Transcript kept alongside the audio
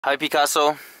Hi,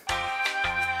 Picasso.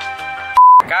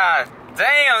 God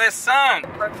damn, this sun.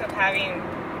 Perks of having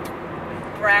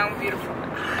brown, beautiful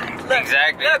eyes. Look,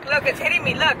 exactly. Look, it's hitting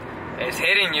me. Look. It's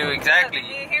hitting you, exactly. Look,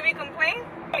 do you hear me complain?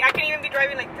 I can even be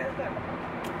driving like this. Look.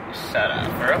 Shut up,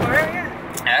 bro. For real, yeah.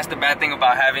 That's the bad thing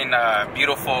about having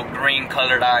beautiful green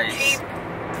colored eyes. Cheap.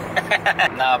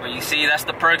 Nah, but you see, that's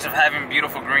the perks of having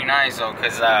beautiful green eyes, though,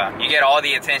 because you get all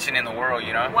the attention in the world,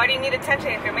 you know? Why do you need attention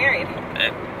if you're married?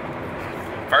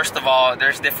 First of all,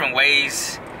 there's different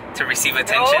ways to receive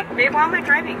attention. No, babe, why am I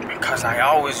driving? Because I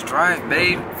always drive,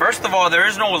 babe. First of all, there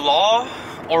is no law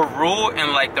or rule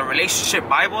in like the relationship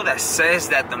Bible that says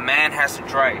that the man has to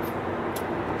drive.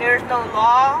 There's no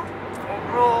law or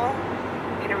rule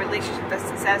in a relationship that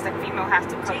says that female has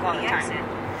to cook all the time.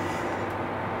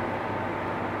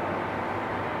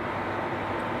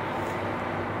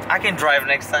 I can drive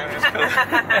next time. It's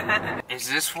cool. Is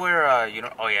this where you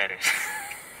know? Oh yeah, it is.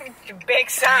 It's a big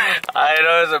sign. I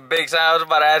know it's a big sign. I was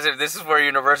about to ask if this is where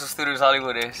Universal Studios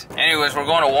Hollywood is. Anyways, we're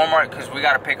going to Walmart because we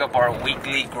got to pick up our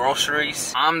weekly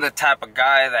groceries. I'm the type of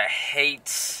guy that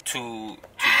hates to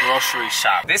grocery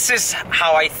shop. This is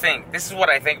how I think. This is what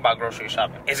I think about grocery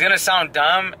shopping. It's gonna sound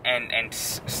dumb and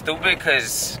stupid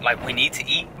because like we need to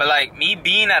eat, but like me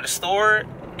being at a store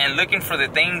and looking for the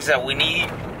things that we need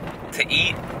to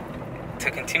eat to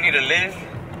continue to live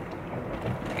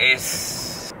is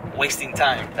wasting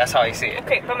time. That's how I see it.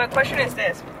 Okay, but my question is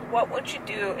this. What would you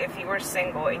do if you were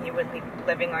single and you would be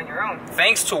living on your own?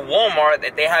 Thanks to Walmart,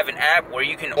 that they have an app where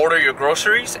you can order your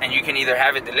groceries and you can either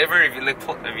have it delivered if you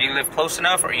live close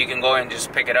enough, or you can go and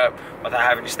just pick it up without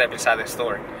having to step inside the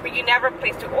store. But you never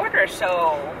placed an order,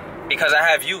 so... Because I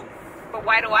have you. But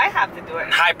why do I have to do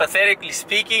it? Hypothetically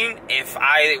speaking, if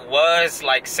I was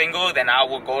like single, then I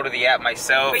would go to the app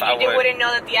myself. But you wouldn't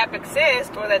know that the app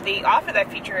exists or that they offer that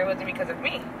feature. It wasn't because of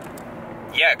me.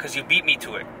 Yeah, because you beat me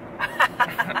to it.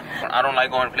 I don't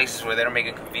like going to places where they don't make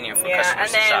it convenient for customers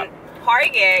to shop. And then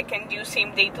Target can do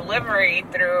same-day delivery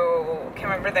through, can't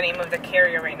remember the name of the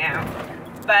carrier right now.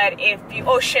 But if you,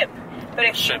 But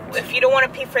if you don't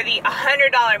want to pay for the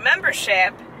 $100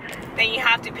 membership, then you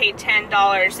have to pay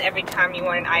 $10 every time you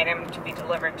want an item to be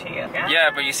delivered to you. Yeah,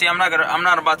 but you see, I'm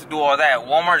not about to do all that.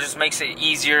 Walmart just makes it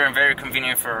easier and very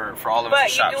convenient for all of us to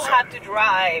shop. But you do have to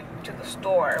drive to the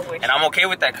store, and I'm okay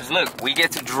with that because look, we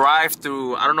get to drive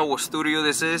through. I don't know what studio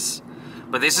this is,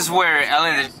 but this is where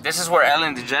Ellen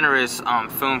DeGeneres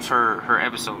films her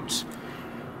episodes.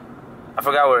 I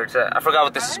forgot where it's at. I forgot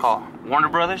what this is called. Warner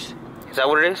Brothers? Is that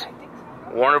what it is?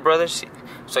 Warner Brothers.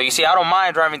 So you see, I don't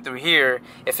mind driving through here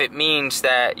if it means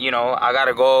that, you know, I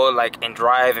gotta go like and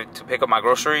drive to pick up my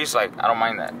groceries. Like, I don't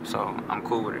mind that, so I'm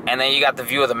cool with it. And then you got the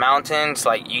view of the mountains.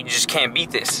 Like, you just can't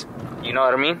beat this. You know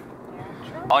what I mean?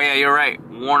 Oh yeah, you're right.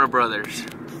 Warner Brothers.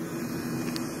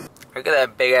 Look at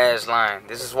that big ass line.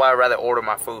 This is why I'd rather order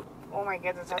my food. Oh my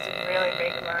goodness, that's a really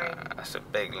big line. That's a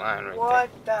big line right there. What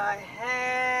the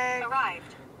heck?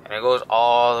 Arrived. And it goes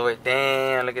all the way.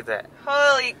 Damn, look at that.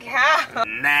 Holy cow.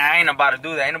 Nah, I ain't about to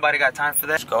do that. Ain't nobody got time for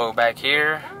that. Let's go back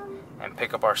here and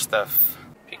pick up our stuff.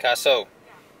 Picasso.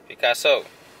 Picasso.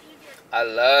 I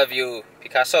love you.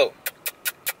 Picasso.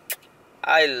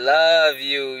 I love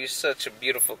you. You're such a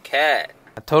beautiful cat.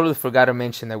 I totally forgot to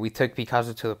mention that we took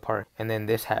Picasso to the park, and then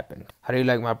this happened. How do you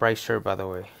like my bright shirt, by the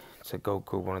way? It's a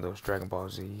Goku, one of those Dragon Ball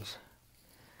Z's.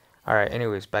 Alright,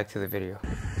 anyways, back to the video.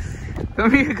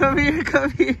 Come here, come here,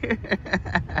 come here.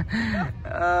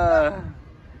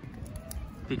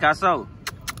 Picasso.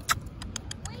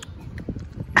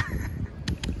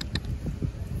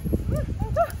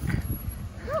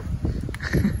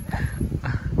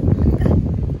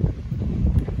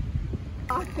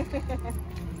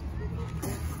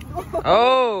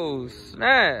 Oh,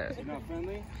 snap. Is he not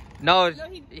friendly? No,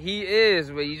 he is,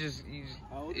 but you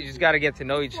just gotta get to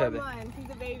know each other. He's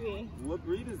a baby. What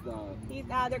breed is that? He's,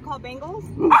 they're called Bengals.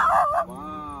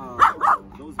 Wow.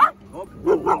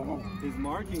 His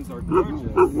markings are gorgeous.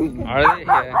 Are they?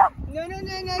 Yeah. No,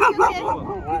 it's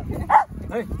okay.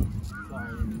 Hey.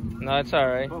 Sorry. No, it's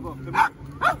alright. Bobo, come here.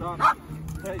 Stop.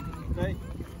 Hey.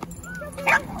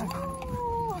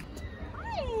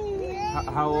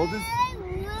 How old is he?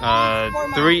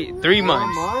 3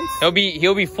 months. 4 months?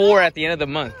 He'll be 4 at the end of the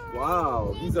month.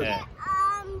 Wow.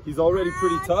 He's already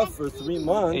pretty tough for 3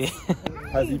 months.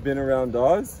 Has he been around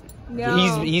dogs? No.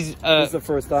 He's This is the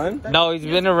first time? No, he's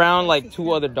been around like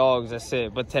 2 other dogs, that's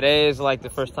it. But today is like the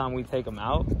first time we take him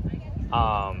out.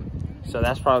 So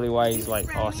that's probably why he's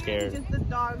like all scared. Just the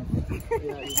dog.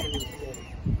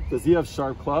 Does he have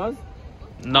sharp claws?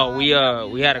 No, we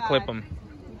had to clip him.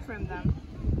 Trim them.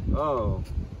 Oh.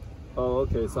 Oh,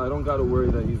 okay. So I don't gotta worry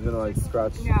that he's gonna like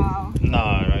scratch. No.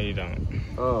 No, you don't.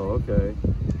 Oh, okay.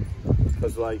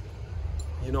 Cause like,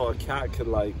 you know, a cat could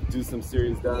like do some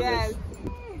serious damage. Yes.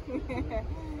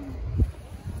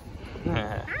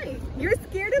 Hi. You're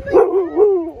scared of the cat?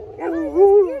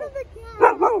 You're scared of the cat?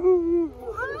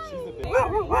 She's a bit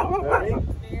Very.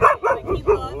 Like, he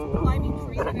loves climbing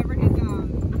trees. Whenever his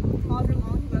paws are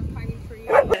long, he loves climbing trees.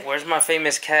 Where's my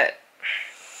famous cat?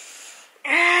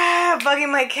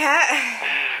 Bugging my cat.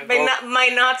 My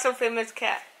not so famous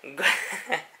cat.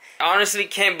 I honestly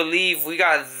can't believe we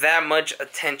got that much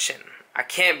attention. I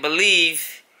can't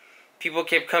believe people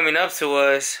kept coming up to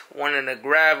us, wanting to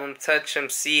grab him, touch him,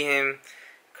 see him,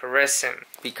 caress him.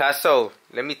 Picasso,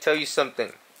 let me tell you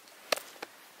something.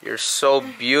 You're so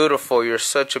beautiful. You're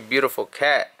such a beautiful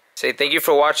cat. Say thank you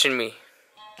for watching me.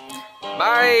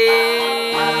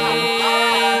 Bye.